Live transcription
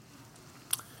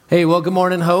Hey, well, good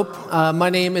morning, Hope. My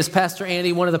name is Pastor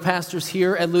Andy, one of the pastors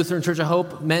here at Lutheran Church of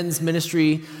Hope, men's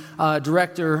ministry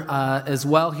director as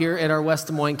well here at our West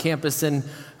Des Moines campus. And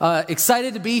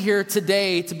excited to be here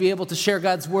today to be able to share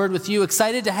God's word with you.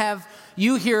 Excited to have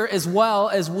you here as well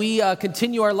as we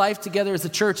continue our life together as a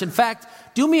church. In fact,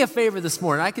 do me a favor this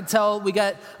morning. I can tell we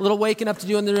got a little waking up to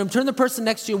do in the room. Turn the person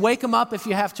next to you, wake them up if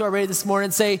you have to already this morning,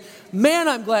 and say, man,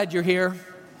 I'm glad you're here.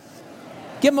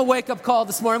 Give them a wake-up call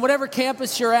this morning. Whatever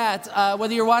campus you're at,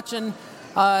 whether you're watching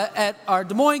at our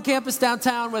Des Moines campus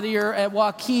downtown, whether you're at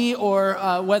Waukee,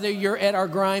 or whether you're at our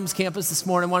Grimes campus this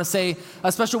morning, I want to say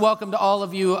a special welcome to all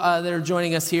of you that are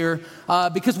joining us here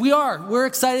because we're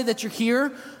excited that you're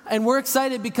here, and we're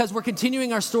excited because we're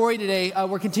continuing our story today.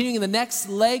 We're continuing the next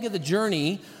leg of the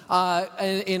journey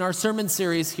in our sermon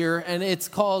series here, and it's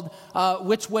called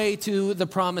Which Way to the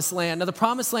Promised Land. Now, the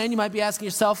Promised Land, you might be asking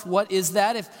yourself, what is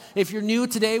that? If you're new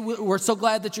today, we're so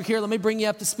glad that you're here. Let me bring you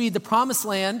up to speed. The Promised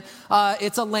Land,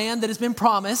 it's a land that has been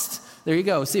promised. There you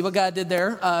go. See what God did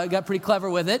there? Got pretty clever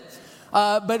with it.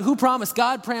 But who promised?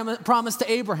 God promised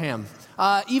to Abraham.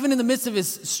 Even in the midst of his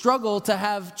struggle to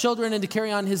have children and to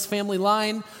carry on his family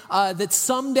line, that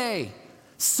someday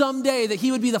that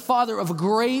he would be the father of a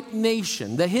great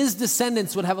nation, that his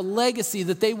descendants would have a legacy,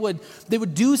 that they would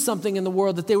do something in the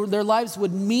world, that their lives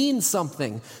would mean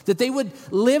something, that they would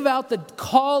live out the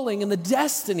calling and the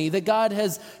destiny that God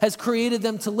has created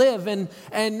them to live.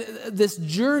 And this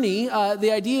journey,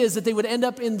 the idea is that they would end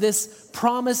up in this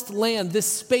promised land,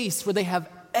 this space where they have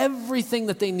everything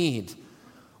that they need,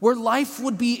 where life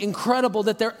would be incredible,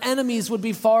 that their enemies would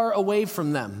be far away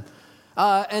from them.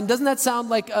 And doesn't that sound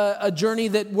like a journey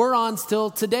that we're on still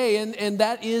today? And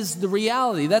that is the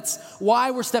reality. That's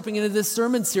why we're stepping into this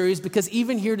sermon series, because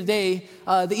even here today,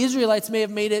 the Israelites may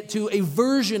have made it to a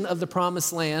version of the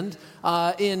Promised Land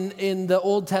in the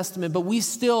Old Testament, but we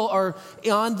still are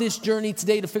on this journey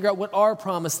today to figure out what our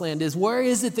Promised Land is. Where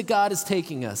is it that God is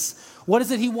taking us? What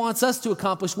is it He wants us to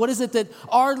accomplish? What is it that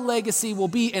our legacy will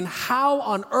be? And how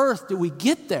on earth do we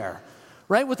get there?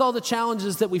 Right, with all the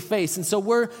challenges that we face. And so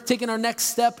we're taking our next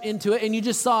step into it. And you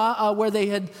just saw where they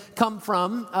had come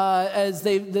from as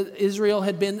Israel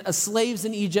had been slaves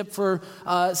in Egypt for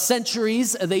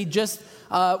centuries. They just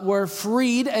were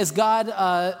freed as God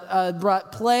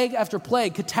brought plague after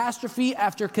plague, catastrophe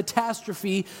after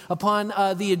catastrophe upon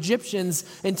the Egyptians,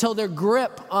 until their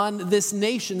grip on this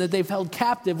nation that they've held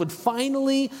captive would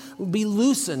finally be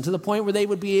loosened to the point where they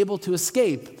would be able to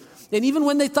escape. And even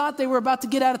when they thought they were about to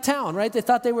get out of town, right? They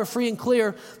thought they were free and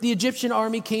clear. The Egyptian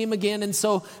army came again. And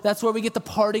so that's where we get the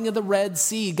parting of the Red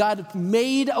Sea. God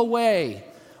made a way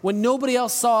when nobody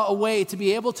else saw a way to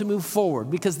be able to move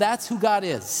forward, because that's who God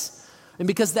is. And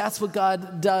because that's what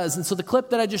God does. And so the clip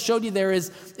that I just showed you there is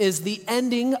the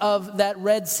ending of that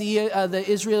Red Sea.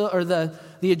 The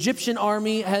Egyptian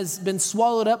army has been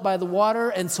swallowed up by the water.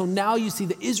 And so now you see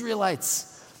the Israelites,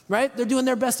 right? They're doing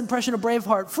their best impression of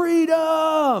Braveheart.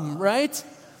 Freedom, right?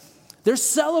 They're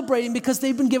celebrating because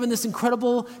they've been given this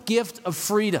incredible gift of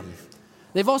freedom.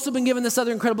 They've also been given this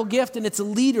other incredible gift, and it's a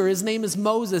leader. His name is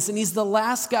Moses, and he's the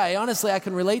last guy. Honestly, I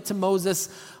can relate to Moses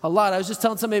a lot. I was just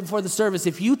telling somebody before the service,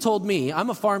 if you told me, I'm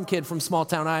a farm kid from small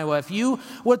town Iowa, if you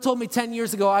would have told me 10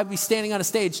 years ago I'd be standing on a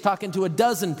stage talking to a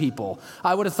dozen people,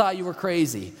 I would have thought you were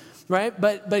crazy. Right?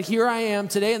 But here I am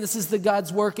today, and this is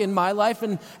God's work in my life,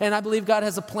 and I believe God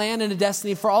has a plan and a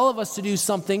destiny for all of us to do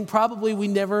something probably we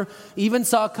never even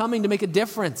saw coming, to make a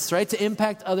difference, right? To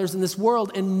impact others in this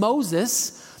world. And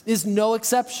Moses is no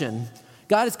exception.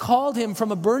 God has called him from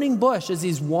a burning bush as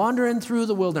he's wandering through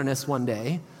the wilderness one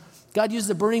day. God used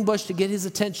the burning bush to get his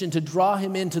attention, to draw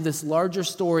him into this larger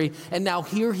story. And now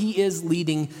here he is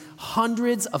leading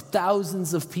hundreds of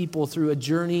thousands of people through a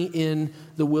journey in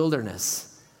the wilderness.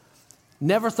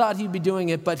 Never thought he'd be doing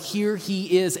it, but here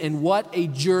he is, and what a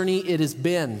journey it has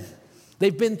been.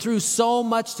 They've been through so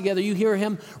much together. You hear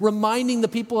him reminding the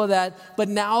people of that, but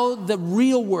now the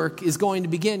real work is going to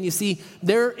begin. You see,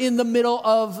 they're in the middle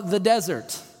of the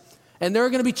desert, and there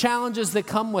are going to be challenges that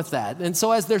come with that. And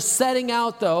so as they're setting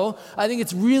out, though, I think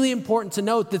it's really important to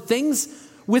note that things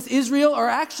with Israel are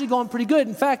actually going pretty good.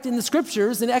 In fact, in the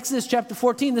scriptures, in Exodus chapter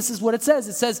 14, this is what it says.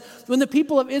 It says, when the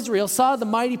people of Israel saw the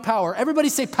mighty power, everybody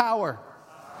say power.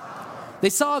 They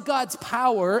saw God's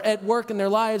power at work in their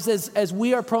lives, as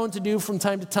we are prone to do from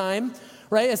time to time,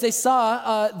 right? As they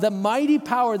saw the mighty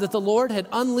power that the Lord had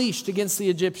unleashed against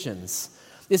the Egyptians.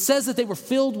 It says that they were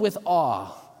filled with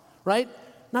awe, right?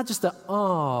 Not just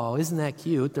oh, isn't that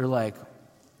cute? They're like,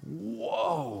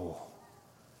 whoa.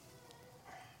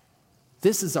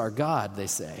 This is our God, they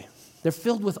say. They're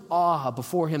filled with awe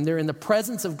before him. They're in the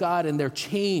presence of God, and they're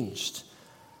changed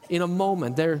in a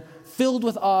moment. They're filled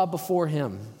with awe before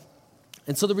him.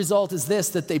 And so the result is this,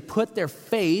 that they put their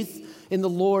faith in the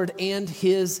Lord and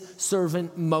his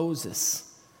servant Moses.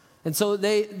 And so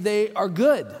they are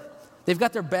good. They've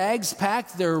got their bags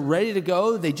packed. They're ready to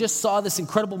go. They just saw this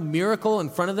incredible miracle in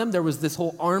front of them. There was this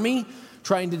whole army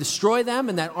trying to destroy them,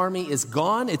 and that army is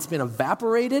gone. It's been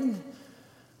evaporated.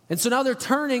 And so now they're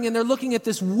turning, and they're looking at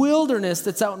this wilderness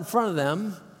that's out in front of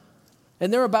them,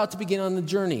 and they're about to begin on the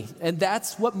journey. And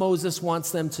that's what Moses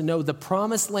wants them to know. The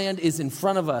promised land is in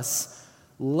front of us.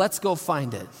 Let's go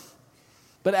find it.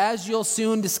 But as you'll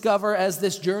soon discover as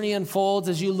this journey unfolds,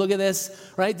 as you look at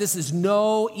this, right, this is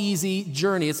no easy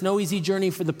journey. It's no easy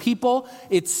journey for the people.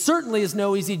 It certainly is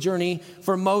no easy journey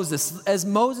for Moses. As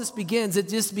Moses begins, it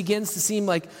just begins to seem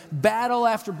like battle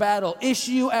after battle,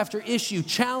 issue after issue,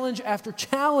 challenge after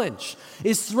challenge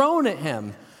is thrown at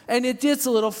him. And it gets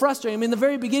a little frustrating. I mean, in the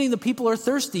very beginning, the people are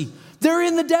thirsty. They're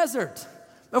in the desert.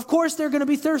 Of course they're going to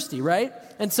be thirsty, right?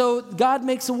 And so God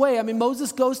makes a way. I mean,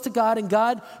 Moses goes to God and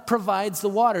God provides the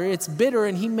water. It's bitter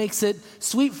and he makes it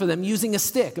sweet for them using a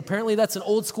stick. Apparently that's an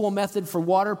old school method for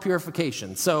water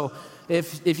purification. So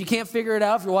if you can't figure it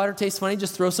out, if your water tastes funny,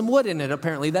 just throw some wood in it.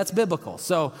 Apparently that's biblical.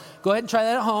 So go ahead and try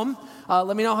that at home.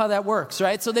 Let me know how that works,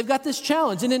 right? So they've got this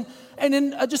challenge. And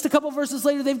then just a couple verses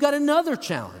later, they've got another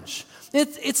challenge.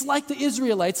 It's like the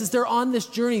Israelites as they're on this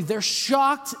journey. They're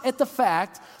shocked at the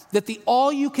fact that the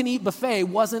all-you-can-eat buffet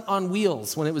wasn't on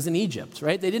wheels when it was in Egypt,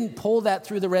 right? They didn't pull that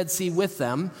through the Red Sea with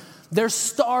them. They're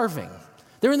starving.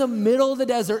 They're in the middle of the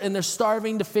desert, and they're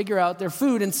starving to figure out their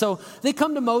food. And so they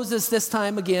come to Moses this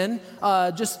time again,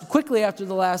 just quickly after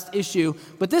the last issue.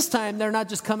 But this time, they're not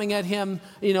just coming at him,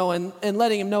 and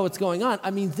letting him know what's going on.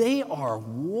 I mean, they are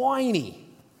whiny.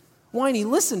 Whiny,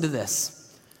 listen to this.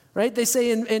 Right? They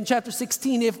say in chapter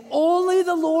 16, if only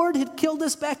the Lord had killed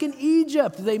us back in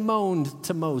Egypt, they moaned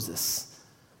to Moses.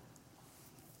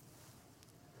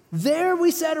 There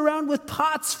we sat around with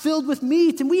pots filled with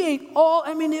meat, and we ate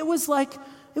it was like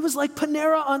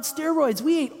Panera on steroids.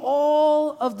 We ate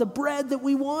all of the bread that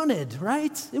we wanted,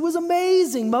 right? It was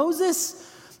amazing, Moses.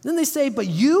 Then they say, but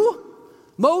you,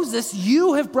 Moses,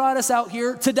 you have brought us out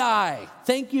here to die.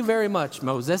 Thank you very much,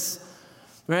 Moses,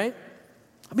 right?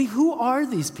 I mean, who are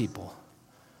these people?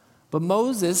 But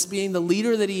Moses, being the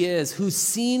leader that he is, who's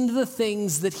seen the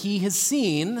things that he has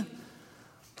seen,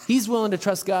 he's willing to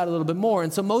trust God a little bit more.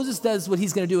 And so Moses does what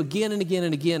he's going to do again and again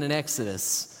and again in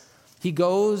Exodus. He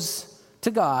goes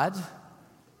to God,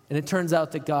 and it turns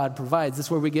out that God provides. This is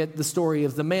where we get the story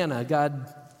of the manna.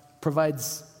 God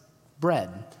provides bread.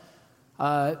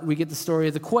 We get the story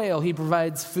of the quail. He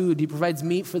provides food. He provides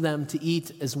meat for them to eat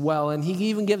as well. And he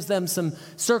even gives them some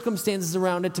circumstances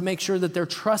around it to make sure that they're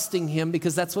trusting him,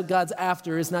 because that's what God's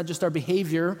after, is not just our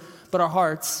behavior, but our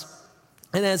hearts.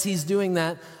 And as he's doing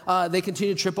that, they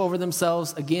continue to trip over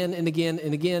themselves again and again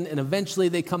and again. And eventually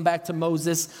they come back to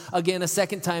Moses again a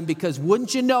second time, because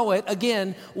wouldn't you know it,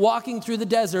 again, walking through the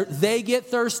desert, they get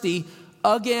thirsty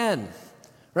again.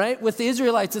 Right? With the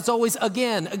Israelites, it's always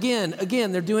again.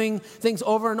 They're doing things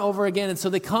over and over again. And so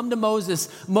they come to Moses.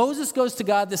 Moses goes to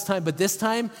God this time, but this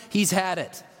time he's had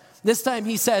it. This time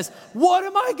he says, what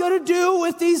am I going to do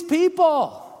with these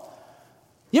people?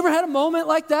 You ever had a moment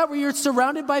like that where you're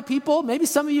surrounded by people? Maybe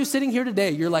some of you sitting here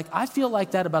today, you're like, I feel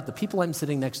like that about the people I'm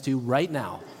sitting next to right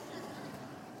now.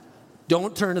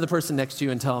 Don't turn to the person next to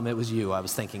you and tell them it was you I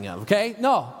was thinking of, okay?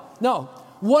 No.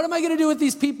 What am I going to do with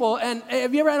these people? And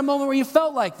have you ever had a moment where you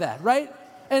felt like that, right?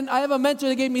 And I have a mentor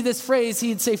that gave me this phrase.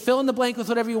 He'd say, fill in the blank with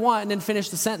whatever you want, and then finish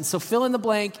the sentence. So fill in the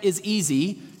blank is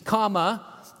easy, comma,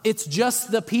 it's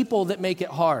just the people that make it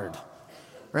hard,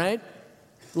 right?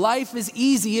 Life is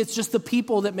easy, it's just the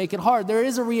people that make it hard. There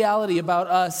is a reality about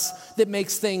us that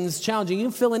makes things challenging. You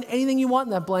can fill in anything you want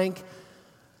in that blank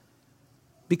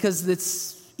because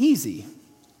it's easy.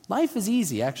 Life is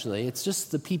easy, actually. It's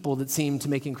just the people that seem to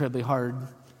make it incredibly hard.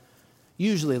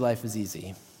 Usually life is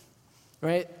easy,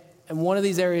 right? And one of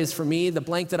these areas for me, the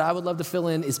blank that I would love to fill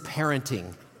in is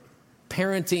parenting.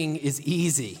 Parenting is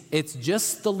easy. It's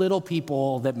just the little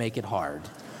people that make it hard.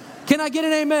 Can I get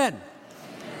an amen?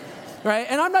 Right?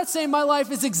 And I'm not saying my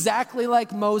life is exactly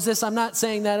like Moses. I'm not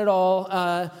saying that at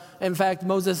all. In fact,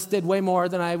 Moses did way more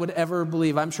than I would ever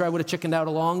believe. I'm sure I would have chickened out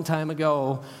a long time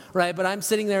ago, right? But I'm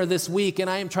sitting there this week, and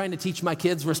I am trying to teach my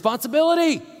kids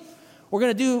responsibility. We're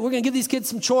going to give these kids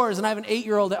some chores, and I have an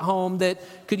 8-year-old at home that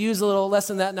could use a little less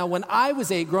than that. Now, when I was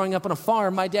 8, growing up on a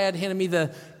farm, my dad handed me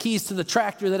the keys to the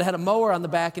tractor that had a mower on the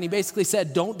back, and he basically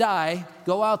said, don't die,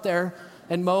 go out there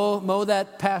and mow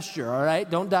that pasture, all right?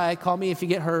 Don't die, call me if you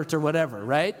get hurt or whatever,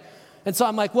 right? And so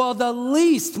I'm like, well, the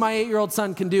least my 8-year-old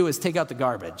son can do is take out the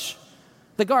garbage,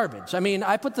 The garbage. I mean,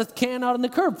 I put the can out on the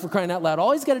curb, for crying out loud.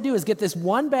 All he's got to do is get this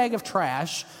one bag of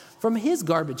trash from his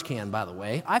garbage can, by the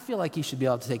way. I feel like he should be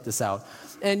able to take this out.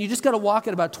 And you just got to walk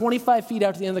it about 25 feet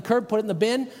out to the end of the curb, put it in the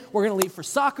bin. We're going to leave for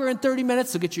soccer in 30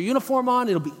 minutes, so get your uniform on.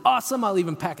 It'll be awesome. I'll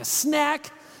even pack a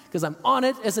snack because I'm on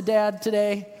it as a dad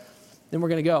today. Then we're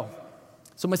going to go.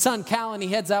 So my son, Callan, he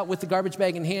heads out with the garbage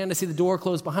bag in hand. I see the door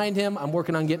close behind him. I'm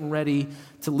working on getting ready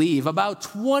to leave. About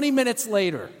 20 minutes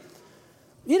later,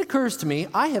 it occurs to me,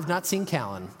 I have not seen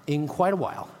Callan in quite a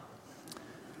while.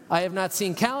 I have not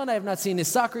seen Callan. I have not seen his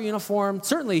soccer uniform.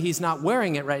 Certainly, he's not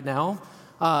wearing it right now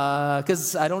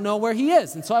because I don't know where he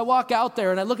is. And so I walk out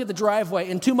there and I look at the driveway,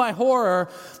 and to my horror,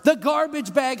 the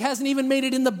garbage bag hasn't even made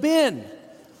it in the bin.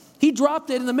 He dropped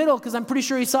it in the middle because I'm pretty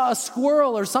sure he saw a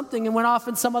squirrel or something and went off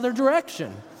in some other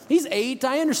direction. He's 8,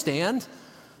 I understand.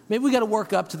 Maybe we got to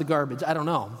work up to the garbage. I don't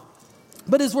know.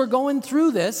 But as we're going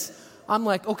through this, I'm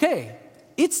like, okay,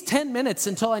 it's 10 minutes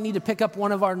until I need to pick up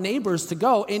one of our neighbors to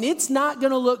go, and it's not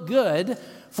going to look good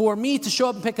for me to show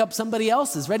up and pick up somebody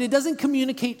else's, right? It doesn't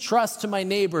communicate trust to my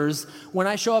neighbors when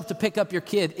I show up to pick up your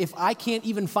kid if I can't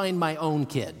even find my own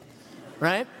kid,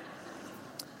 right?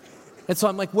 And so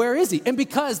I'm like, where is he? And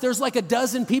because there's like a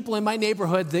dozen people in my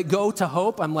neighborhood that go to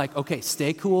Hope, I'm like, okay,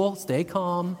 stay cool, stay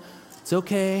calm. It's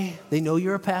okay. They know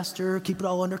you're a pastor. Keep it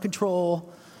all under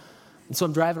control. And so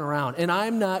I'm driving around, and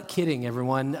I'm not kidding,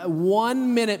 everyone.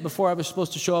 1 minute before I was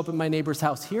supposed to show up at my neighbor's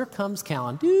house, here comes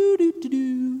Callan.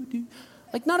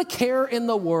 Like, not a care in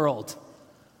the world.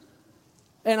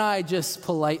 And I just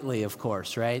politely, of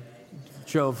course, right,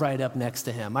 drove right up next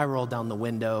to him. I rolled down the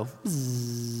window.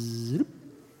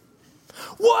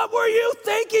 What were you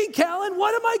thinking, Callan?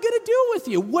 What am I going to do with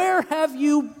you? Where have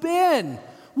you been?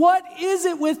 What is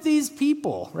it with these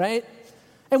people, right?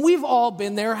 And we've all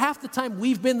been there. Half the time,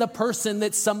 we've been the person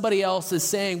that somebody else is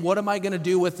saying, what am I going to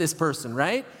do with this person,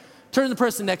 right? Turn to the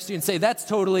person next to you and say, that's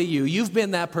totally you. You've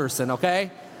been that person, okay?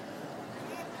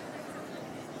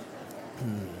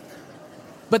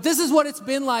 But this is what it's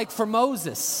been like for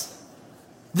Moses.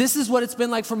 This is what it's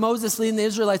been like for Moses leading the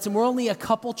Israelites, and we're only a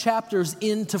couple chapters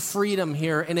into freedom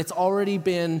here, and it's already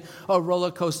been a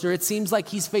roller coaster. It seems like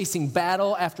he's facing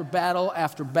battle after battle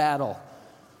after battle.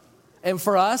 And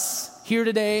for us here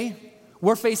today,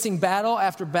 we're facing battle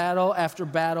after battle after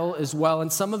battle as well.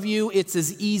 And some of you, it's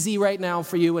as easy right now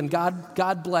for you, and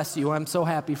God bless you. I'm so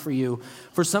happy for you.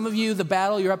 For some of you, the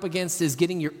battle you're up against is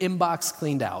getting your inbox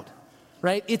cleaned out,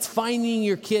 right? It's finding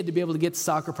your kid to be able to get to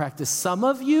soccer practice. Some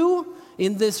of you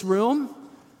in this room,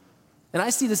 and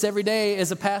I see this every day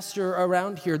as a pastor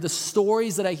around here, the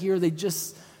stories that I hear,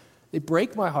 they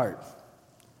break my heart.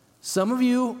 Some of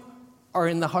you are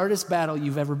in the hardest battle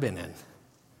you've ever been in,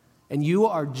 and you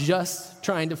are just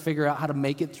trying to figure out how to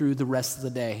make it through the rest of the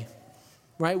day,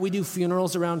 right? We do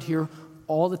funerals around here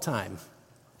all the time,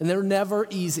 and they're never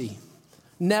easy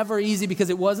because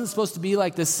it wasn't supposed to be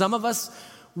like this. Some of us,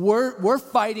 we're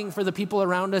fighting for the people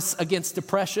around us against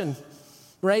depression,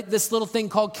 right? This little thing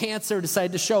called cancer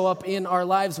decided to show up in our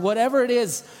lives. Whatever it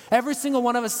is, every single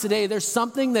one of us today, there's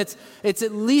something it's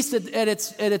at least at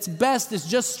its best is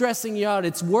just stressing you out.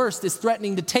 Its worst is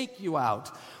threatening to take you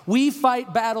out. We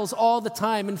fight battles all the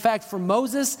time. In fact, for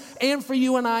Moses and for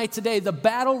you and I today, the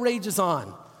battle rages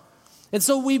on. And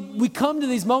so we come to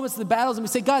these moments of the battles and we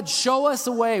say, God, show us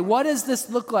a way. What does this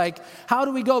look like? How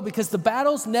do we go? Because the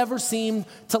battles never seem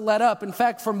to let up. In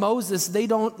fact, for Moses, they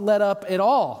don't let up at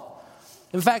all.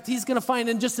 In fact, he's going to find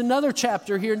in just another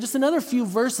chapter here, in just another few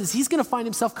verses, he's going to find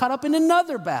himself caught up in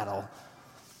another battle.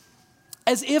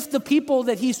 As if the people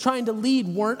that he's trying to lead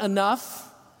weren't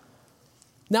enough,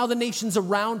 now the nations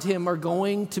around him are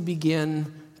going to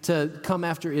begin to come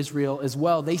after Israel as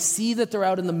well. They see that they're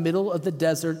out in the middle of the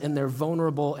desert and they're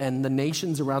vulnerable, and the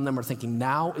nations around them are thinking,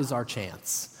 now is our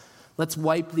chance. Let's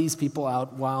wipe these people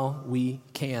out while we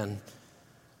can.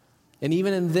 And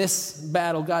even in this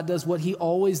battle, God does what he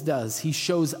always does. He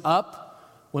shows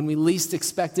up when we least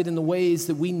expect it in the ways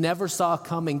that we never saw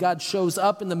coming. God shows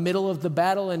up in the middle of the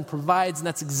battle and provides, and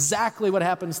that's exactly what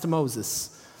happens to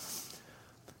Moses.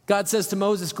 God says to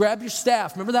Moses, grab your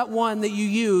staff. Remember that one that you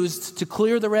used to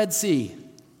clear the Red Sea?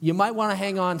 You might want to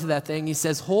hang on to that thing. He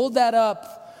says, hold that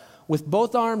up with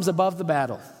both arms above the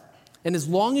battle. And as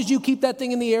long as you keep that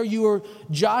thing in the air,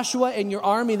 Joshua and your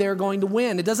army, they're going to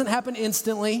win. It doesn't happen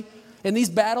instantly. In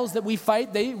these battles that we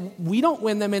fight, we don't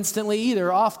win them instantly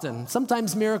either, often.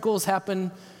 Sometimes miracles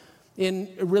happen in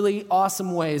really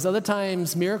awesome ways. Other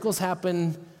times, miracles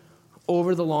happen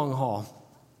over the long haul.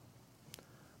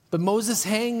 But Moses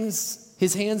hangs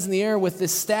his hands in the air with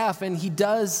this staff, and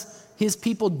his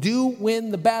people do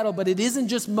win the battle, but it isn't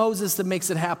just Moses that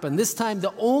makes it happen. This time,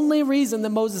 the only reason that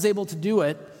Moses is able to do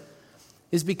it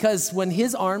is because when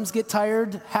his arms get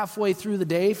tired halfway through the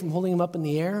day from holding him up in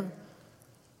the air,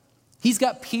 he's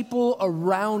got people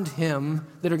around him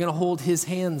that are going to hold his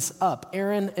hands up.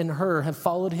 Aaron and Hur have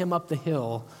followed him up the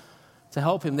hill to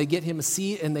help him. They get him a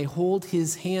seat and they hold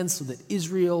his hands so that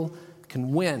Israel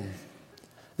can win.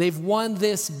 They've won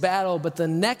this battle, but the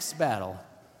next battle,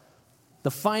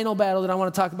 the final battle that I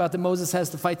want to talk about that Moses has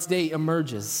to fight today,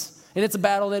 emerges. And it's a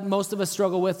battle that most of us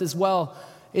struggle with as well.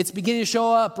 It's beginning to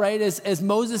show up, right, as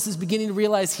Moses is beginning to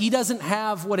realize he doesn't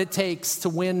have what it takes to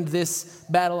win this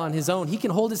battle on his own. He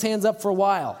can hold his hands up for a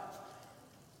while,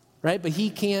 right, but he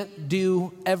can't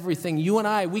do everything. You and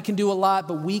I, we can do a lot,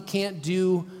 but we can't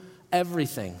do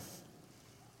everything.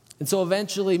 And so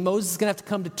eventually Moses is going to have to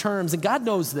come to terms, and God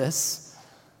knows this.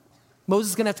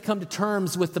 Moses is going to have to come to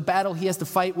terms with the battle he has to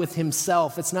fight with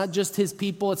himself. It's not just his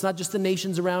people, it's not just the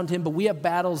nations around him, but we have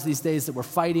battles these days that we're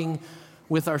fighting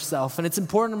with ourselves. And it's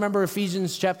important to remember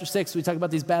Ephesians chapter 6, we talk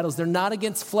about these battles. They're not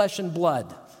against flesh and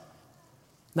blood.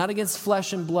 Not against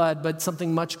flesh and blood, but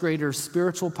something much greater,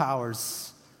 spiritual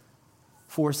powers,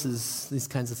 forces, these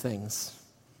kinds of things.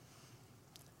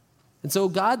 And so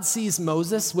God sees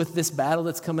Moses with this battle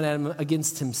that's coming at him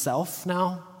against himself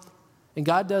now. And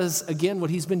God does, again, what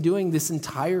he's been doing this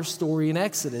entire story in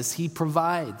Exodus. He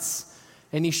provides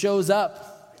and he shows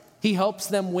up. He helps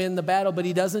them win the battle, but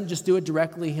he doesn't just do it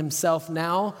directly himself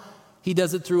now. He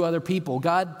does it through other people.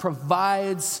 God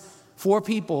provides for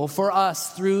people, for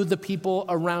us, through the people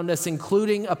around us,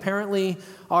 including apparently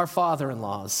our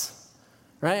father-in-laws.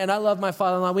 Right? And I love my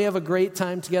father-in-law. We have a great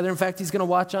time together. In fact, he's going to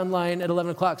watch online at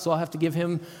 11 o'clock, so I'll have to give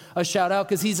him a shout out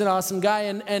because he's an awesome guy.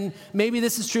 And maybe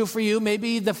this is true for you.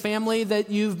 Maybe the family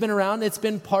that you've been around, it's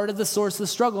been part of the source of the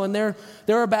struggle. And there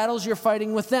are battles you're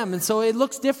fighting with them. And so it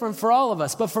looks different for all of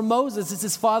us. But for Moses, it's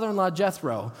his father-in-law,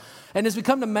 Jethro. And as we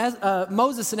come to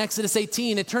Moses in Exodus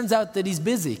 18, it turns out that he's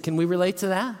busy. Can we relate to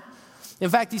that?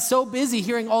 In fact, he's so busy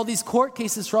hearing all these court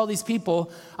cases for all these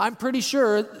people, I'm pretty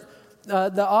sure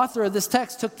the author of this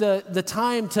text took the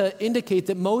time to indicate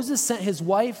that Moses sent his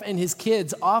wife and his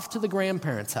kids off to the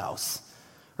grandparents' house,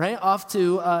 right? Off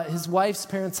to his wife's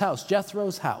parents' house,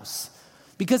 Jethro's house,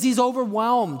 because he's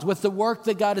overwhelmed with the work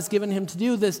that God has given him to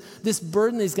do, this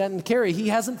burden he's gotten to carry. He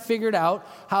hasn't figured out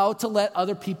how to let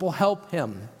other people help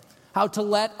him, how to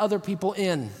let other people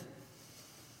in.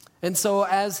 And so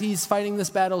as he's fighting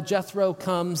this battle, Jethro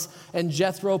comes and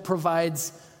Jethro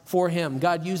provides for him.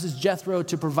 God uses Jethro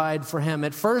to provide for him.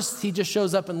 At first, he just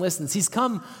shows up and listens. He's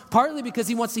come partly because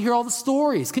he wants to hear all the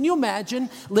stories. Can you imagine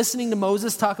listening to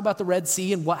Moses talk about the Red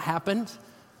Sea and what happened?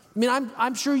 I mean,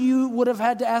 I'm sure you would have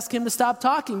had to ask him to stop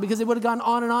talking because it would have gone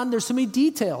on and on. There's so many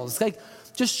details, like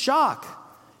just shock,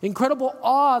 incredible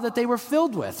awe that they were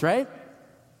filled with, right?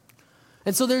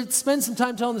 And so they spend some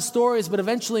time telling the stories, but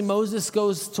eventually Moses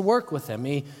goes to work with him.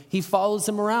 He follows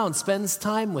him around, spends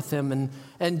time with him,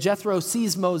 and Jethro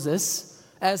sees Moses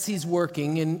as he's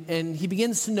working, and he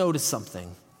begins to notice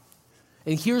something.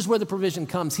 And here's where the provision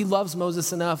comes. He loves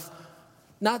Moses enough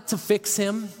not to fix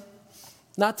him,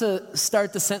 not to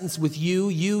start the sentence with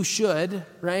you should,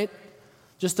 right?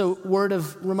 Just a word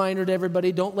of reminder to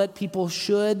everybody, don't let people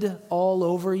should all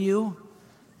over you,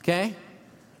 okay?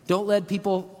 Don't let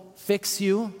people fix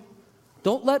you.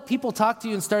 Don't let people talk to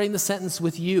you and starting the sentence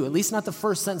with you, at least not the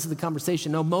first sentence of the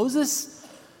conversation. No, Moses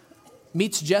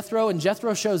meets Jethro, and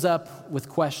Jethro shows up with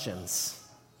questions.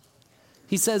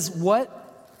 He says, what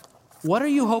are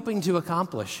you hoping to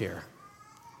accomplish here?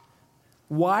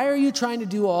 Why are you trying to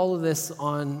do all of this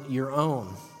on your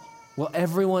own? Well,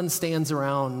 everyone stands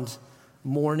around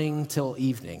morning till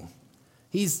evening.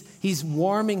 He's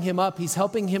warming him up. He's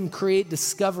helping him create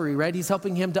discovery, right? He's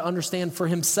helping him to understand for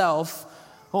himself,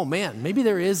 oh man, maybe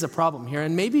there is a problem here.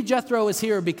 And maybe Jethro is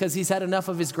here because he's had enough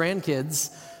of his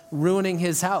grandkids ruining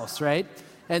his house, right?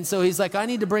 And so he's like, I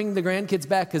need to bring the grandkids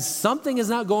back because something is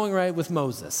not going right with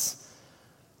Moses.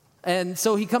 And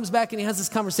so he comes back and he has this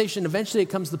conversation. Eventually it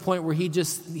comes to the point where he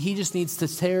just needs to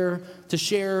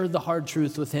share the hard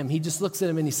truth with him. He just looks at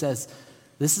him and he says,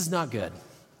 this is not good.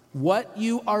 What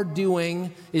you are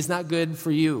doing is not good for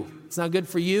you. It's not good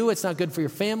for you. It's not good for your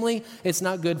family. It's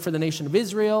not good for the nation of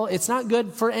Israel. It's not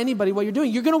good for anybody what you're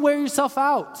doing. You're going to wear yourself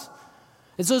out.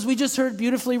 And so as we just heard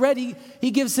beautifully read,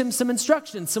 he gives him some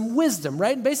instruction, some wisdom,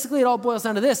 right? And basically it all boils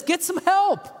down to this. Get some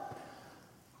help.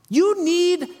 You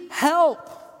need help.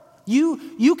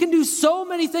 You can do so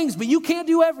many things, but you can't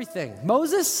do everything.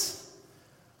 Moses,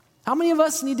 how many of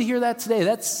us need to hear that today?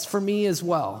 That's for me as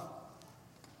well.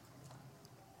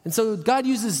 And so God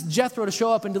uses Jethro to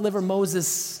show up and deliver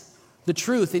Moses the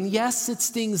truth. And yes, it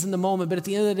stings in the moment, but at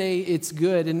the end of the day, it's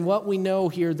good. And what we know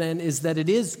here then is that it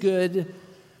is good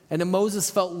And then Moses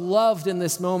felt loved in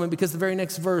this moment because the very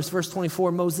next verse, verse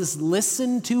 24, Moses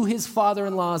listened to his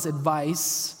father-in-law's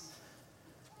advice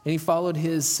and he followed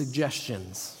his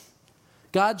suggestions.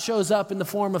 God shows up in the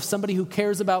form of somebody who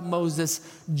cares about Moses,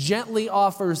 gently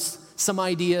offers some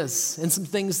ideas and some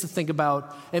things to think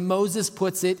about, and Moses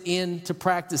puts it into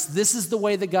practice. This is the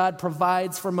way that God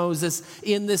provides for Moses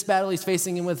in this battle he's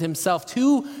facing with himself.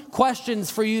 2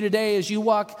 questions for you today as you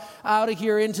walk out of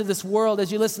here into this world,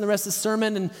 as you listen to the rest of the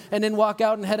sermon and then walk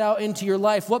out and head out into your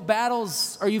life. What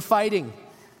battles are you fighting?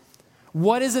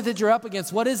 What is it that you're up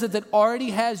against? What is it that already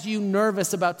has you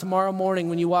nervous about tomorrow morning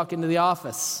when you walk into the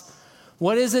office?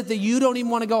 What is it that you don't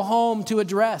even want to go home to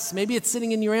address? Maybe it's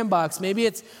sitting in your inbox. Maybe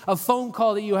it's a phone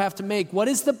call that you have to make. What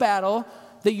is the battle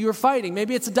that you're fighting?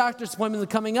 Maybe it's a doctor's appointment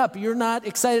that's coming up. You're not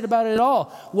excited about it at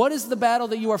all. What is the battle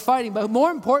that you are fighting? But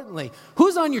more importantly,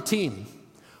 who's on your team?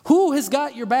 Who has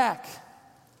got your back?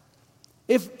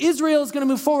 If Israel is going to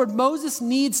move forward, Moses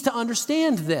needs to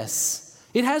understand this.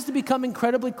 It has to become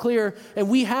incredibly clear, and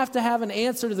we have to have an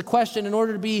answer to the question in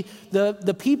order to be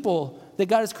the people that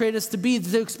God has created us to be,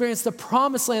 to experience the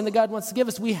promised land that God wants to give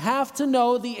us. We have to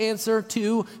know the answer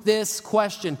to this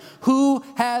question. Who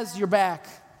has your back?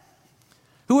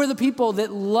 Who are the people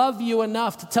that love you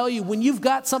enough to tell you when you've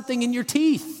got something in your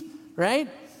teeth, right?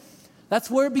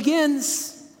 That's where it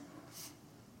begins.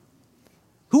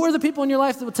 Who are the people in your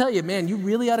life that will tell you, man, you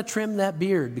really ought to trim that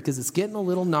beard because it's getting a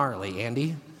little gnarly,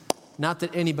 Andy? Not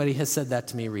that anybody has said that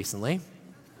to me recently.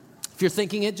 If you're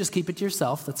thinking it, just keep it to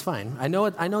yourself. That's fine. I know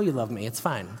it. I know you love me. It's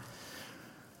fine.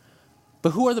 But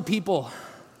who are the people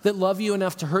that love you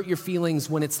enough to hurt your feelings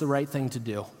when it's the right thing to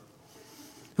do?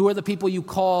 Who are the people you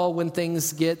call when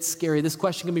things get scary? This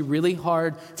question can be really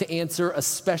hard to answer,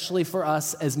 especially for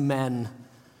us as men.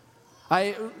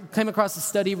 I came across a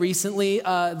study recently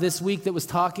this week that was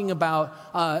talking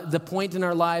about the point in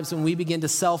our lives when we begin to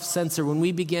self-censor, when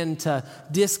we begin to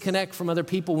disconnect from other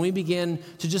people, when we begin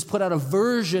to just put out a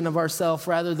version of ourselves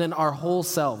rather than our whole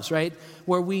selves, right?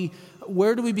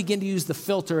 Where do we begin to use the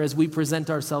filter as we present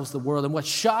ourselves to the world? And what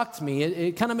shocked me,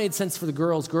 it kind of made sense for the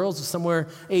girls. Girls are somewhere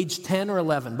age 10 or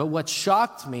 11. But what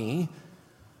shocked me,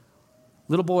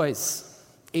 little boys,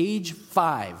 age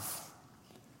 5.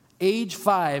 Age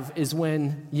 5 is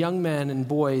when young men and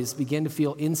boys begin to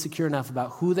feel insecure enough about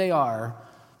who they are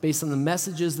based on the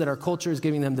messages that our culture is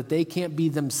giving them that they can't be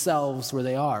themselves where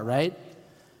they are, right?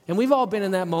 And we've all been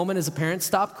in that moment as a parent.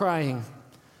 Stop crying.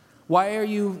 Why are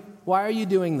you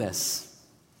doing this?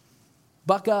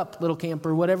 Buck up, little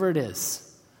camper, whatever it is.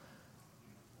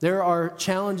 There are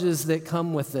challenges that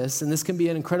come with this, and this can be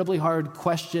an incredibly hard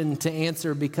question to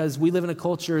answer because we live in a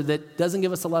culture that doesn't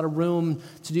give us a lot of room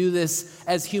to do this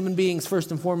as human beings first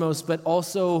and foremost, but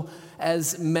also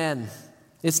as men.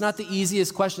 It's not the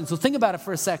easiest question, so think about it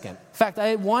for a second. In fact,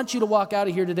 I want you to walk out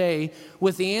of here today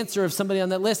with the answer of somebody on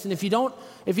that list, and if you don't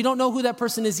know who that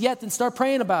person is yet, then start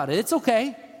praying about it. It's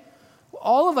okay.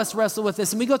 All of us wrestle with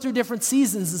this, and we go through different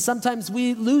seasons, and sometimes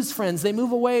we lose friends. They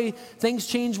move away, things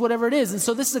change, whatever it is. And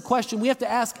so this is a question we have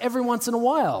to ask every once in a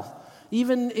while.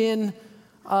 Even in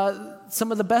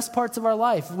some of the best parts of our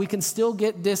life, we can still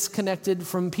get disconnected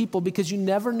from people because you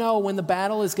never know when the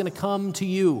battle is going to come to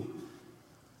you.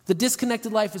 The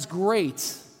disconnected life is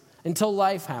great until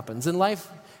life happens. And life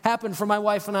happened for my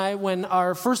wife and I when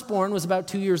our firstborn was about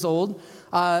 2 years old.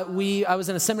 I was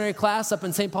in a seminary class up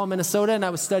in St. Paul, Minnesota, and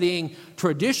I was studying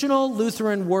traditional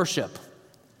Lutheran worship.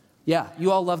 Yeah,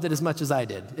 you all loved it as much as I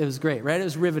did. It was great, right? It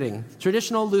was riveting.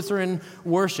 Traditional Lutheran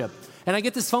worship. And I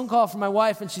get this phone call from my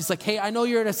wife, and she's like, hey, I know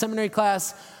you're in a seminary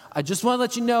class. I just want to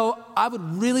let you know, I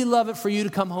would really love it for you to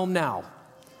come home now.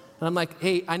 And I'm like,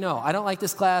 hey, I know, I don't like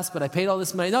this class, but I paid all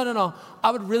this money. No,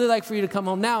 I would really like for you to come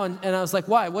home now. And I was like,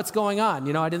 why? What's going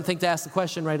on? I didn't think to ask the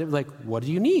question, right? It was like, what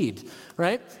do you need,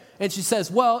 right? And she says,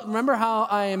 well, remember how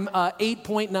I'm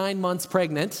 8.9 months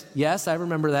pregnant? Yes, I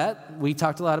remember that. We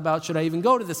talked a lot about, should I even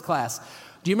go to this class?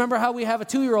 Do you remember how we have a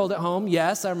 2-year-old at home?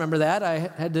 Yes, I remember that. I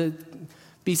had to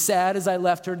be sad as I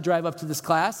left her to drive up to this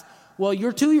class. Well,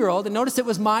 your 2-year-old, and notice it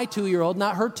was my 2-year-old,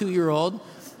 not her 2-year-old,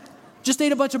 just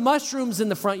ate a bunch of mushrooms in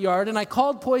the front yard, and I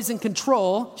called Poison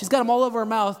Control. She's got them all over her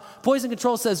mouth. Poison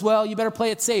Control says, well, you better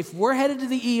play it safe. We're headed to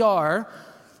the ER.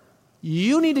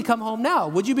 You need to come home now.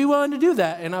 Would you be willing to do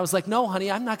that? And I was like, no,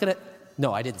 honey, I'm not going to.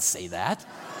 No, I didn't say that.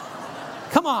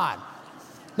 Come on.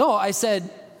 No, I said,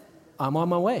 I'm on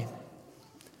my way.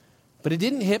 But it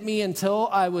didn't hit me until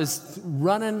I was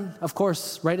running, of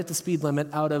course, right at the speed limit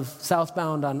out of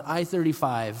southbound on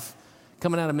I-35,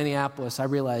 coming out of Minneapolis. I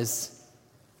realized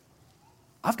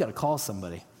I've got to call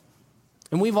somebody.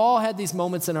 And we've all had these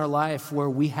moments in our life where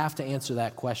we have to answer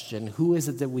that question. Who is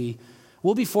it that we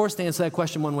We'll be forced to answer that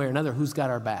question one way or another. Who's got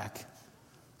our back?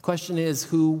 The question is,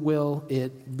 who will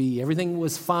it be? Everything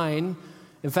was fine.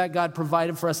 In fact, God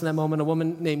provided for us in that moment. A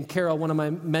woman named Carol, one of my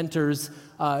mentors,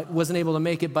 wasn't able to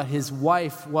make it, but his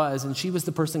wife was, and she was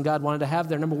the person God wanted to have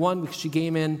there. Number one, because she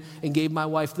came in and gave my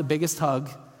wife the biggest hug.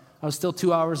 I was still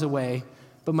 2 hours away,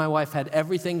 but my wife had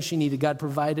everything she needed. God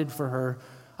provided for her.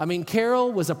 I mean,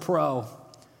 Carol was a pro.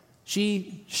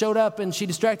 She showed up and she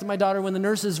distracted my daughter when the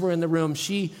nurses were in the room.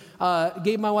 She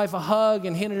gave my wife a hug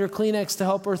and handed her Kleenex to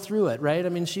help her through it, right? I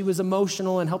mean, she was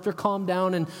emotional and helped her calm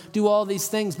down and do all these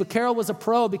things. But Carol was a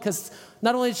pro because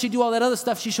not only did she do all that other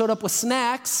stuff, she showed up with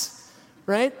snacks,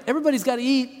 right? Everybody's got to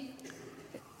eat.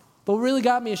 But what really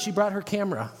got me is she brought her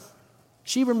camera.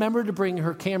 She remembered to bring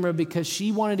her camera because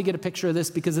she wanted to get a picture of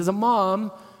this because as a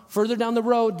mom, further down the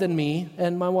road than me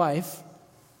and my wife,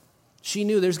 she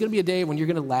knew there's going to be a day when you're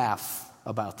going to laugh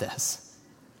about this.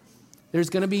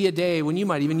 There's going to be a day when you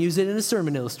might even use it in a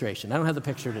sermon illustration. I don't have the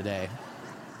picture today.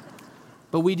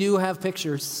 But we do have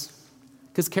pictures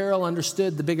because Carol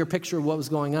understood the bigger picture of what was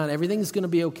going on. Everything's going to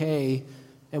be okay,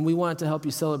 and we want to help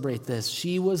you celebrate this.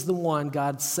 She was the one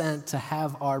God sent to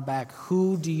have our back.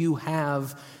 Who do you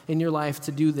have in your life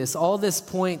to do this? All this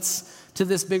points to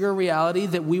this bigger reality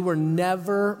that we were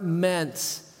never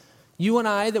meant, you and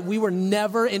I, that we were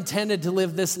never intended to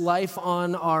live this life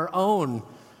on our own,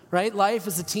 right? Life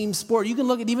is a team sport. You can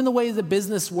look at even the way the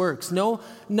business works. None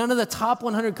of the top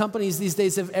 100 companies these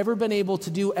days have ever been able to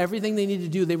do everything they need to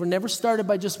do. They were never started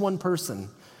by just one person,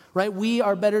 right? We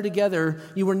are better together.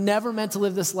 You were never meant to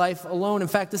live this life alone. In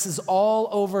fact, this is all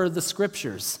over the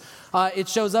scriptures. It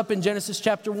shows up in Genesis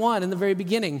chapter 1 in the very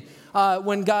beginning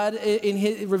when God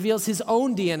reveals his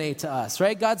own DNA to us,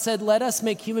 right? God said, let us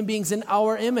make human beings in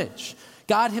our image.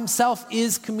 God himself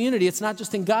is community. It's not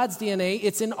just in God's DNA,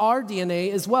 it's in our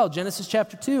DNA as well. Genesis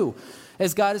chapter 2,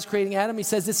 as God is creating Adam, he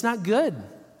says it's not good.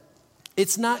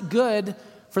 It's not good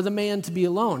for the man to be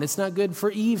alone. It's not good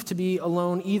for Eve to be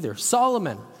alone either.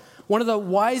 Solomon, one of the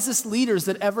wisest leaders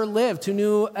that ever lived, who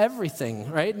knew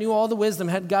everything, right? Knew all the wisdom,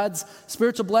 had God's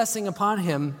spiritual blessing upon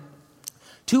him.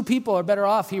 2 people are better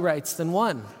off, he writes, than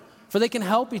one, for they can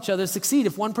help each other succeed.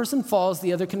 If one person falls,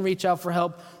 the other can reach out for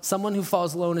help. Someone who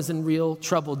falls alone is in real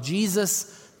trouble.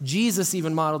 Jesus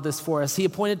even modeled this for us. He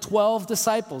appointed 12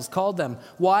 disciples, called them.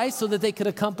 Why? So that they could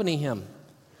accompany him.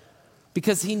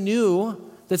 Because he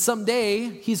knew that someday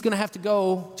he's going to have to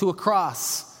go to a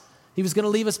cross. He was going to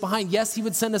leave us behind. Yes, he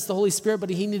would send us the Holy Spirit, but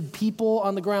he needed people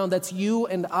on the ground. That's you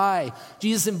and I.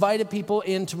 Jesus invited people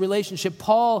into relationship.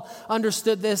 Paul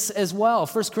understood this as well.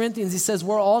 1 Corinthians, he says,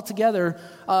 we're all together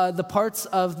the parts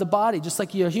of the body. Just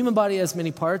like your human body has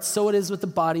many parts, so it is with the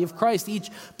body of Christ. Each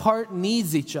part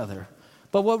needs each other.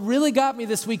 But what really got me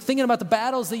this week, thinking about the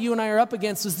battles that you and I are up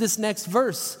against, was this next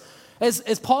verse.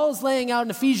 As Paul is laying out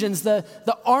in Ephesians, the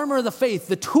armor of the faith,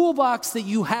 the toolbox that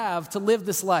you have to live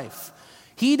this life,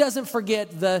 he doesn't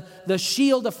forget the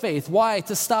shield of faith. Why?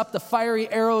 To stop the fiery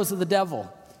arrows of the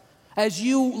devil. As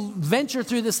you venture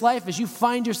through this life, as you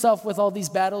find yourself with all these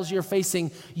battles you're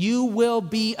facing, you will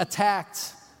be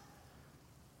attacked.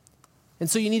 And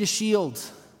so you need a shield.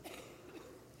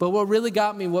 But what really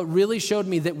got me, what really showed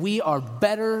me that we are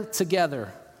better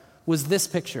together was this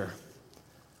picture.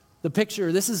 The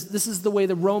picture, this is the way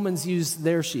the Romans used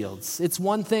their shields. It's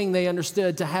one thing they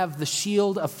understood, to have the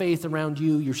shield of faith around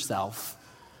you yourself.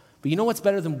 But you know what's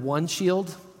better than one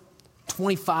shield?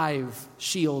 25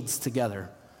 shields together.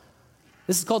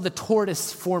 This is called the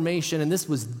tortoise formation, and this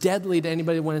was deadly to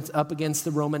anybody that went up against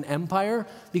the Roman Empire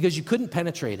because you couldn't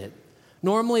penetrate it.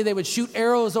 Normally, they would shoot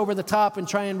arrows over the top and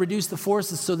try and reduce the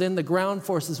forces so then the ground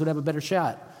forces would have a better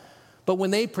shot. But when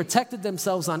they protected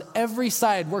themselves on every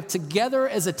side, worked together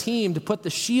as a team to put the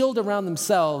shield around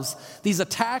themselves, these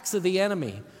attacks of the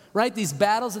enemy, right, these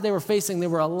battles that they were facing, they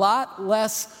were a lot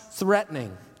less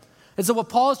threatening. And so what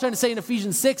Paul is trying to say in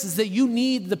Ephesians 6 is that you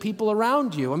need the people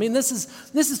around you. I mean, this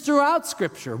is throughout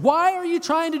Scripture. Why are you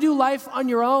trying to do life on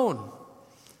your own?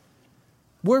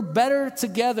 We're better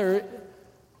together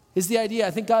is the idea.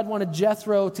 I think God wanted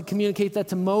Jethro to communicate that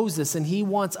to Moses, and he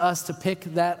wants us to pick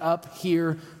that up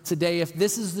here today. If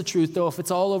this is the truth, though, if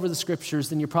it's all over the Scriptures,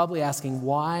 then you're probably asking,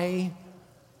 why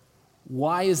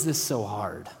is this so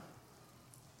hard?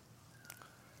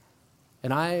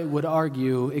 And I would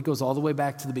argue it goes all the way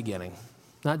back to the beginning.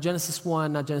 Not Genesis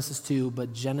 1, not Genesis 2,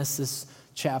 but Genesis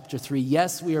chapter 3.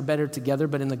 Yes, we are better together,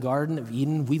 but in the Garden of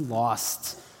Eden, we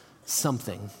lost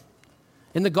something.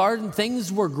 In the garden,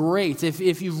 things were great.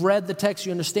 If you've read the text,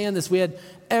 you understand this. We had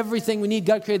everything we need.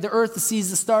 God created the earth, the seas,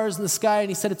 the stars, and the sky, and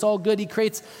he said it's all good. He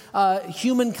creates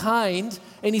humankind,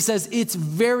 and he says it's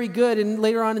very good. And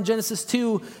later on in Genesis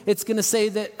 2, it's going to say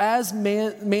that as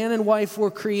man and wife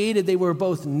were created, they were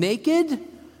both naked,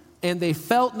 and they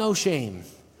felt no shame.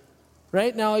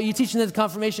 Right? Now, you teach in the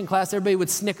confirmation class, everybody would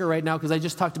snicker right now because I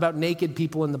just talked about naked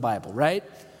people in the Bible, right?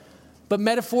 But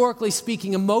metaphorically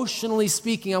speaking, emotionally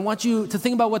speaking, I want you to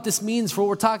think about what this means for what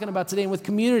we're talking about today and with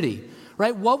community,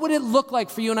 right? What would it look like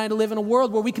for you and I to live in a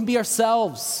world where we can be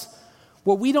ourselves,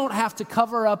 where we don't have to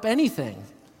cover up anything,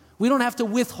 we don't have to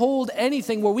withhold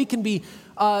anything, where we can be,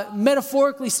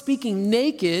 metaphorically speaking,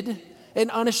 naked and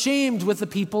unashamed with the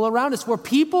people around us, where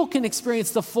people can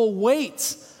experience the full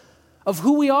weight of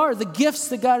who we are, the gifts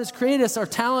that God has created us, our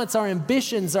talents, our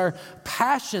ambitions, our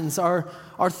passions, our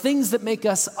things that make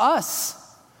us us.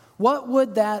 What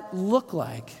would that look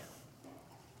like?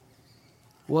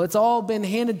 Well, it's all been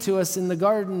handed to us in the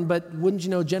garden, but wouldn't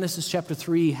you know, Genesis chapter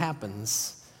 3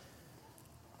 happens.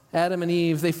 Adam and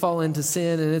Eve, they fall into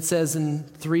sin, and it says in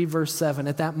 3 verse 7,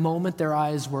 at that moment their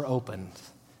eyes were opened.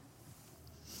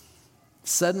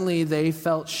 Suddenly they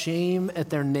felt shame at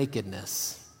their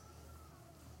nakedness.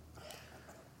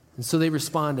 And so they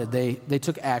responded. They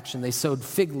took action. They sewed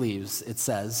fig leaves, it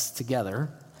says, together,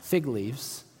 fig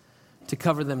leaves, to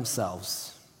cover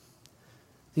themselves.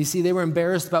 You see, they were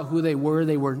embarrassed about who they were.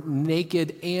 They were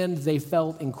naked, and they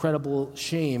felt incredible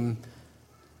shame.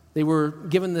 They were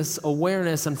given this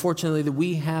awareness, unfortunately, that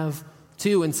we have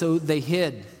too, and so they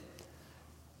hid.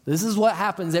 This is what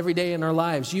happens every day in our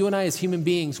lives. You and I as human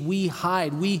beings, we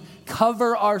hide. We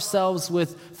cover ourselves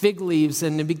with fig leaves,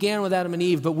 and it began with Adam and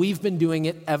Eve, but we've been doing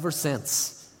it ever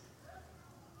since.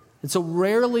 And so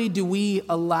rarely do we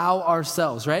allow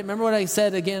ourselves, right? Remember what I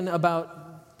said again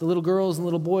about the little girls and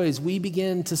little boys? We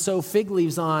begin to sew fig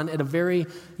leaves on at a very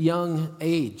young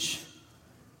age.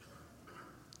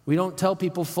 We don't tell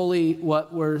people fully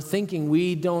what we're thinking.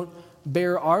 We don't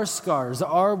bear our scars,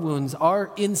 our wounds,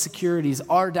 our insecurities,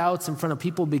 our doubts in front of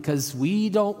people because we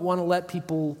don't want to let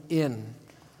people in.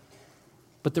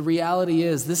 But the reality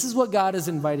is, this is what God is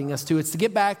inviting us to. It's to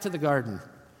get back to the garden.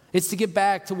 It's to get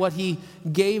back to what he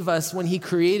gave us when he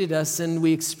created us and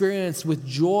we experienced with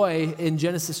joy in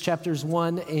Genesis chapters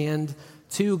 1 and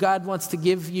 2. God wants to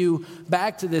give you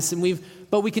back to this,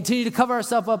 but we continue to cover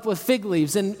ourselves up with fig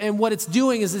leaves, and what it's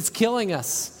doing is it's killing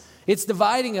us. It's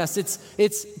dividing us.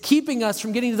 It's keeping us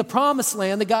from getting to the promised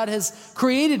land that God has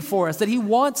created for us, that he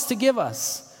wants to give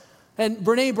us. And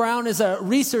Brené Brown is a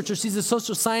researcher. She's a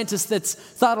social scientist that's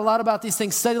thought a lot about these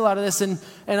things, studied a lot of this. And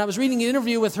I was reading an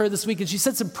interview with her this week, and she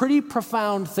said some pretty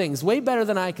profound things, way better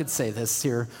than I could say this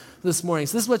here this morning.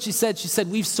 So this is what she said. She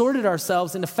said, we've sorted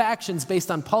ourselves into factions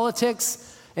based on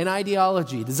politics and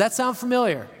ideology. Does that sound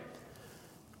familiar?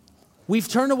 We've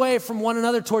turned away from one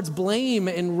another towards blame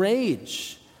and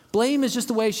rage. Blame is just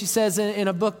a way, she says in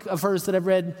a book of hers that I've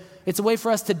read, it's a way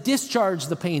for us to discharge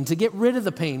the pain, to get rid of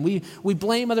the pain. We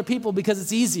blame other people because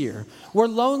it's easier. We're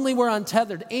lonely, we're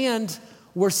untethered, and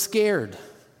we're scared.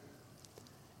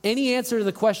 Any answer to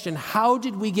the question, how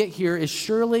did we get here, is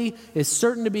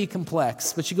certain to be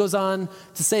complex. But she goes on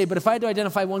to say, but if I had to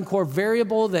identify one core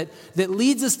variable that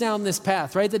leads us down this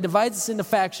path, right, that divides us into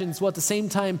factions while at the same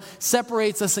time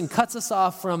separates us and cuts us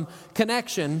off from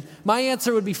connection, my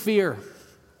answer would be fear.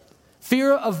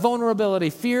 Fear of vulnerability,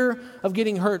 fear of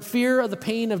getting hurt, fear of the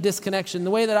pain of disconnection.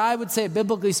 The way that I would say it,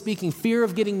 biblically speaking, fear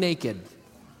of getting naked.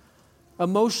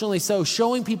 Emotionally so,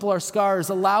 showing people our scars,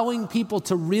 allowing people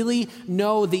to really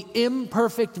know the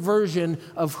imperfect version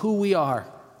of who we are.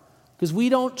 Because we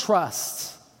don't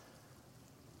trust.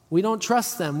 We don't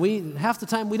trust them. Half the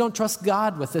time we don't trust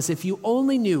God with this. If you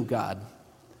only knew God,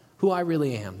 who I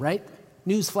really am, right?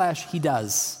 Newsflash, he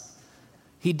does.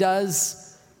 He does.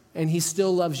 And he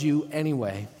still loves you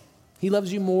anyway. He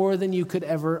loves you more than you could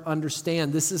ever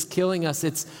understand. This is killing us.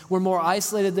 We're more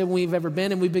isolated than we've ever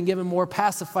been, and we've been given more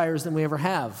pacifiers than we ever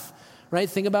have. Right?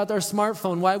 Think about our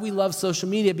smartphone. Why we love social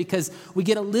media, because we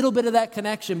get a little bit of that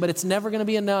connection, but it's never going to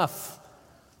be enough.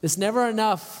 It's never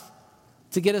enough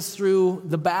to get us through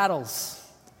the battles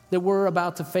that we're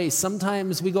about to face.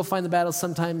 Sometimes we go find the battles,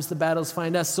 sometimes the battles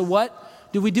find us. So what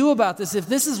do we do about this? If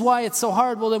this is why it's so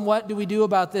hard, well, then what do we do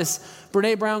about this?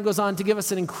 Brené Brown goes on to give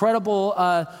us an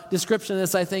incredible description of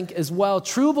this, I think, as well.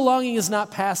 True belonging is not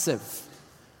passive.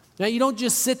 Now, you don't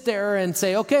just sit there and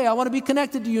say, okay, I want to be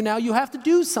connected to you now. You have to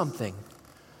do something.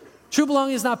 True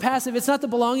belonging is not passive. It's not the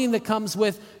belonging that comes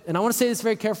with, and I want to say this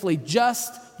very carefully,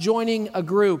 just joining a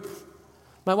group.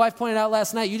 My wife pointed out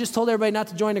last night, you just told everybody not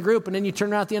to join a group, and then you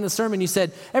turned around at the end of the sermon, you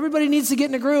said, everybody needs to get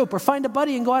in a group or find a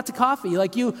buddy and go out to coffee.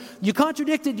 Like you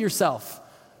contradicted yourself.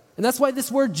 And that's why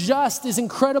this word just is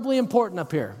incredibly important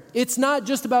up here. It's not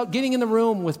just about getting in the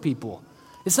room with people.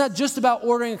 It's not just about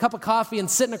ordering a cup of coffee and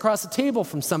sitting across the table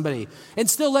from somebody and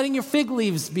still letting your fig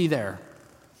leaves be there.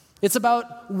 It's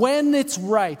about when it's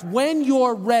right, when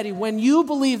you're ready, when you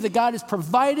believe that God has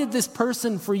provided this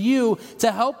person for you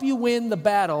to help you win the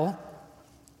battle,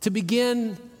 to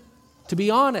begin to be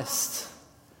honest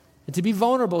and to be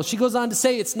vulnerable. She goes on to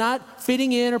say it's not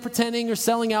fitting in or pretending or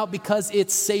selling out because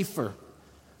it's safer.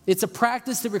 It's a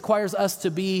practice that requires us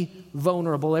to be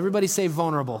vulnerable. Everybody say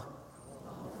vulnerable.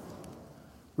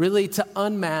 Really to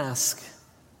unmask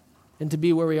and to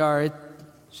be where we are.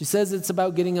 She says it's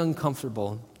about getting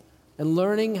uncomfortable and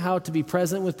learning how to be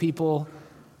present with people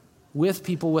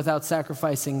without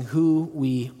sacrificing who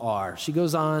we are. She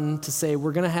goes on to say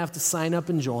we're going to have to sign up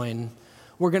and join.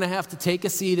 We're going to have to take a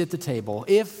seat at the table.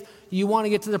 If you want to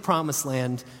get to the promised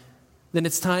land, then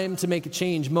it's time to make a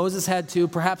change. Moses had to,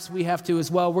 perhaps we have to as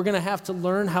well. We're going to have to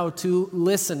learn how to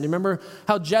listen. Remember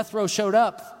how Jethro showed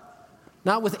up?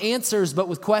 Not with answers, but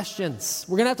with questions.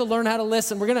 We're going to have to learn how to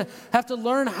listen. We're going to have to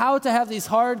learn how to have these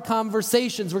hard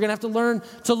conversations. We're going to have to learn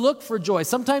to look for joy.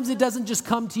 Sometimes it doesn't just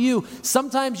come to you.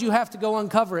 Sometimes you have to go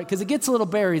uncover it because it gets a little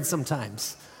buried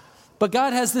sometimes. But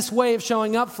God has this way of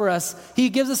showing up for us. He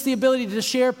gives us the ability to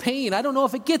share pain. I don't know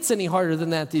if it gets any harder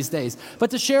than that these days, but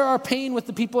to share our pain with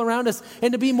the people around us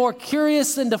and to be more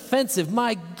curious and defensive.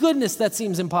 My goodness, that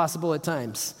seems impossible at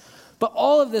times. But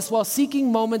all of this while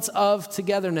seeking moments of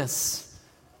togetherness.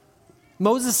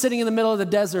 Moses sitting in the middle of the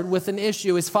desert with an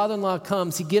issue. His father-in-law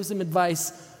comes. He gives him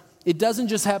advice. It doesn't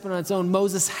just happen on its own.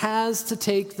 Moses has to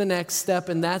take the next step,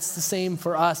 and that's the same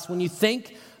for us. When you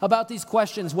think about these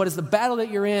questions, what is the battle that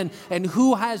you're in, and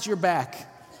who has your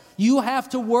back? You have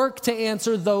to work to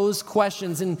answer those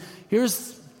questions. And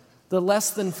here's the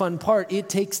less than fun part. It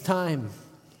takes time.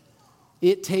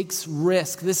 It takes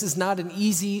risk. This is not an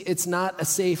easy, it's not a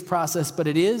safe process, but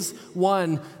it is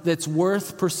one that's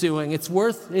worth pursuing. It's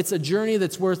a journey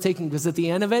that's worth taking because at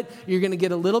the end of it, you're going to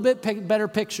get a little bit better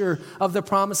picture of the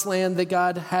promised land that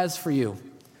God has for you.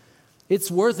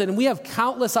 It's worth it. And we have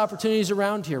countless opportunities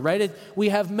around here, right? We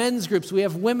have men's groups, we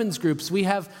have women's groups, we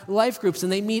have life groups,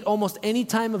 and they meet almost any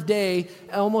time of day,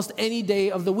 almost any day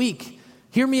of the week.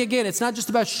 Hear me again. It's not just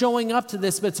about showing up to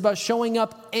this, but it's about showing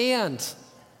up and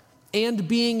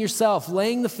being yourself,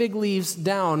 laying the fig leaves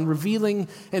down, revealing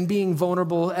and being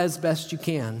vulnerable as best you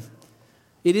can.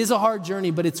 It is a hard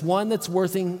journey, but it's one that's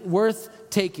worth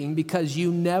taking because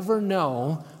you never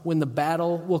know when the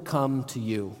battle will come to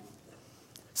you.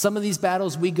 Some of these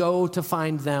battles, we go to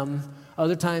find them.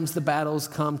 Other times, the battles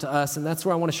come to us, and that's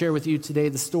where I want to share with you today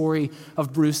the story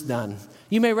of Bruce Dunn.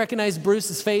 You may recognize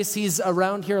Bruce's face. He's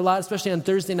around here a lot, especially on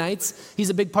Thursday nights. He's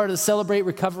a big part of the Celebrate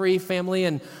Recovery family,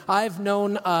 and I've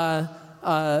known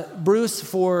Bruce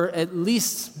for at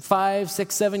least 5,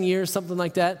 6, 7 years, something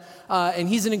like that, and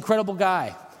he's an incredible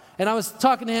guy. And I was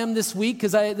talking to him this week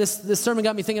because this sermon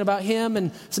got me thinking about him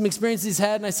and some experiences he's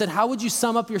had. And I said, how would you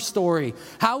sum up your story?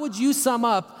 How would you sum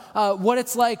up what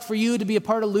it's like for you to be a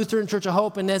part of Lutheran Church of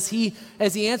Hope? And as he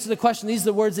answered the question, these are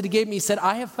the words that he gave me. He said,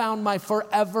 I have found my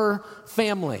forever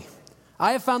family.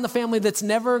 I have found the family that's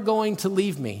never going to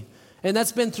leave me. And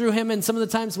that's been through him and some of the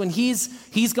times when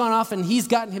he's gone off and he's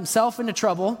gotten himself into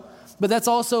trouble. But that's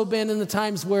also been in the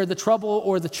times where the trouble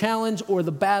or the challenge or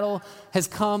the battle has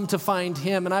come to find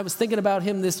him. And I was thinking about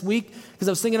him this week because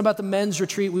I was thinking about the men's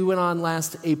retreat we went on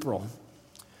last April.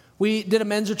 We did a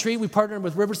men's retreat. We partnered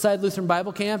with Riverside Lutheran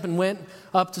Bible Camp and went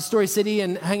up to Story City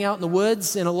and hang out in the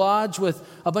woods in a lodge with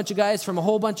a bunch of guys from a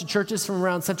whole bunch of churches from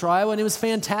around Central Iowa. And it was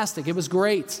fantastic. It was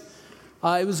great.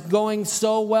 It was going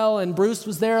so well, and Bruce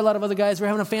was there. A lot of other guys were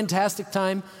having a fantastic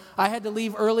time. I had to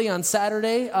leave early on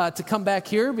Saturday to come back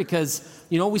here because,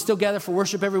 we still gather for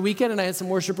worship every weekend, and I had some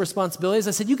worship responsibilities.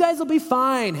 I said, you guys will be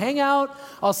fine. Hang out.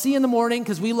 I'll see you in the morning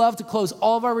because we love to close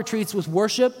all of our retreats with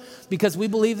worship because we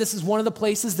believe this is one of the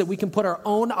places that we can put our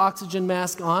own oxygen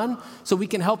mask on so we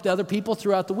can help the other people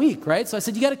throughout the week, right? So I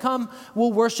said, you got to come.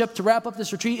 We'll worship to wrap up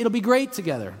this retreat. It'll be great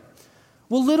together.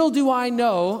 Well, little do I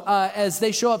know, as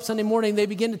they show up Sunday morning, they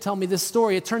begin to tell me this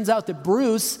story. It turns out that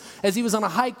Bruce, as he was on a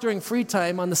hike during free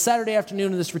time on the Saturday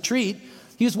afternoon of this retreat,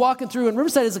 he was walking through, and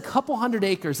Riverside is a couple hundred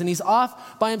acres, and he's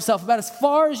off by himself about as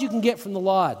far as you can get from the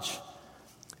lodge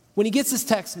when he gets this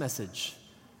text message.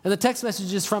 And the text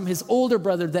message is from his older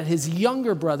brother that his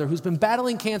younger brother, who's been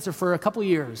battling cancer for a couple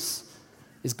years,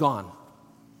 is gone.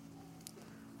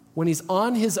 When he's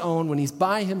on his own, when he's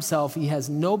by himself, he has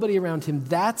nobody around him.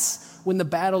 That's when the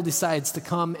battle decides to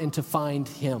come and to find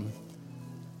him.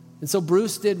 And so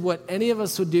Bruce did what any of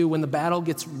us would do when the battle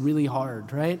gets really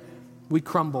hard, right? We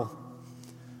crumble.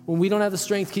 When we don't have the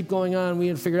strength to keep going on, we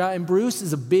have to figure it out. And Bruce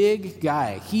is a big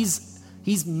guy. He's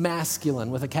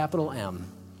masculine with a capital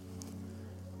M.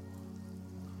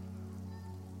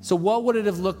 So what would it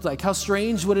have looked like? How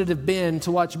strange would it have been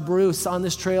to watch Bruce on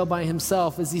this trail by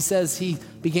himself? As he says, he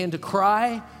began to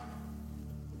cry,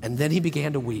 and then he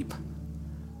began to weep.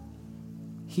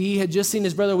 He had just seen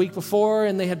his brother a week before,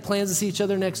 and they had plans to see each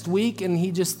other next week, and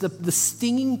he just, the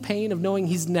stinging pain of knowing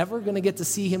he's never going to get to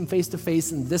see him face to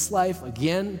face in this life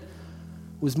again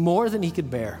was more than he could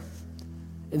bear.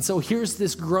 And so here's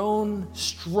this grown,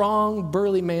 strong,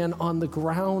 burly man on the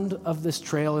ground of this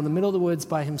trail in the middle of the woods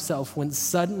by himself when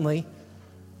suddenly,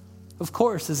 of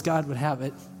course, as God would have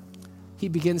it, he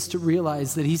begins to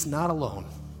realize that he's not alone.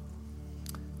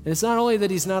 And it's not only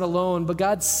that he's not alone, but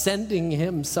God's sending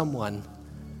him someone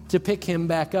to pick him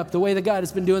back up. The way that God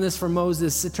has been doing this for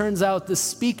Moses, it turns out the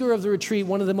speaker of the retreat,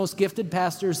 one of the most gifted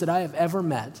pastors that I have ever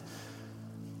met,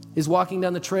 is walking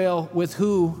down the trail with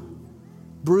who?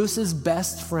 Bruce's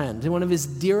best friend and one of his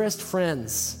dearest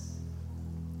friends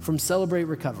from Celebrate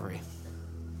Recovery.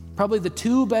 Probably the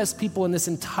two best people in this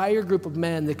entire group of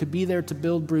men that could be there to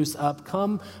build Bruce up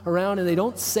come around, and they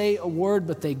don't say a word,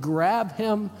 but they grab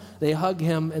him, they hug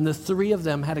him, and the three of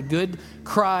them had a good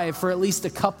cry for at least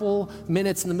a couple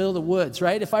minutes in the middle of the woods,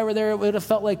 right? If I were there, it would have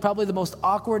felt like probably the most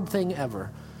awkward thing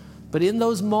ever. But in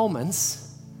those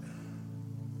moments,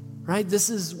 right, this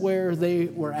is where they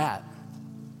were at.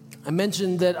 I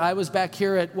mentioned that I was back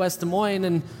here at West Des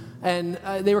Moines, and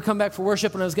they were coming back for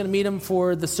worship, and I was going to meet them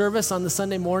for the service on the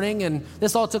Sunday morning, and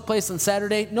this all took place on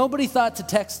Saturday. Nobody thought to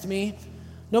text me.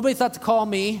 Nobody thought to call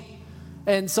me.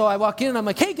 And so I walk in, and I'm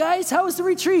like, hey, guys, how was the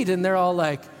retreat? And they're all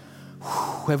like,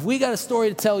 have we got a story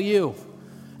to tell you?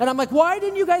 And I'm like, why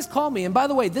didn't you guys call me? And by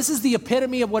the way, this is the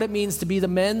epitome of what it means to be the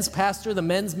men's pastor, the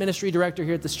men's ministry director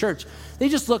here at this church. They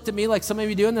just looked at me like some of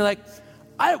you do, and they're like,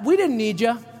 we didn't need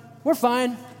you. We're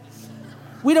fine.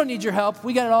 We don't need your help.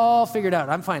 We got it all figured out.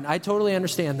 I'm fine. I totally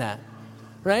understand that,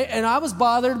 right? And I was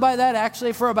bothered by that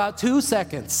actually for about 2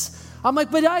 seconds. I'm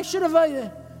like, but I should have,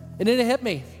 and then it hit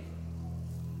me.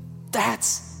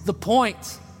 That's the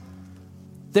point.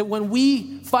 That when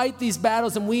we fight these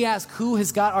battles and we ask who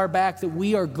has got our back, that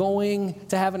we are going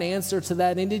to have an answer to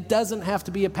that. And it doesn't have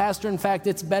to be a pastor. In fact,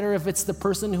 it's better if it's the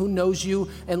person who knows you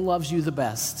and loves you the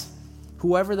best,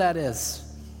 whoever that is.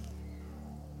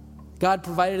 God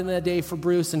provided in that day for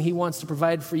Bruce, and he wants to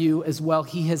provide for you as well.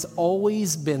 He has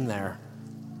always been there.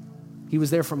 He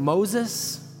was there for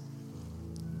Moses.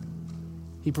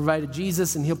 He provided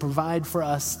Jesus, and he'll provide for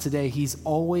us today. He's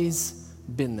always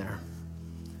been there.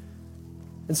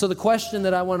 And so the question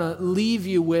that I want to leave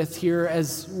you with here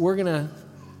as we're going to,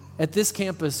 at this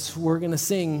campus, we're going to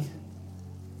sing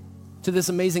to this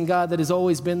amazing God that has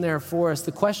always been there for us.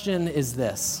 The question is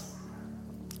this: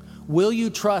 will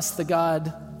you trust the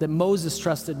God that Moses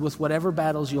trusted with whatever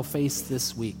battles you'll face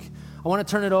this week? I want to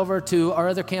turn it over to our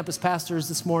other campus pastors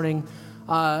this morning.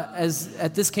 As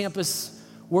at this campus,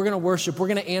 we're going to worship. We're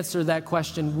going to answer that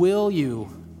question. Will you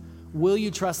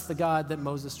trust the God that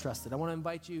Moses trusted? I want to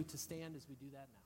invite you to stand as we do that now.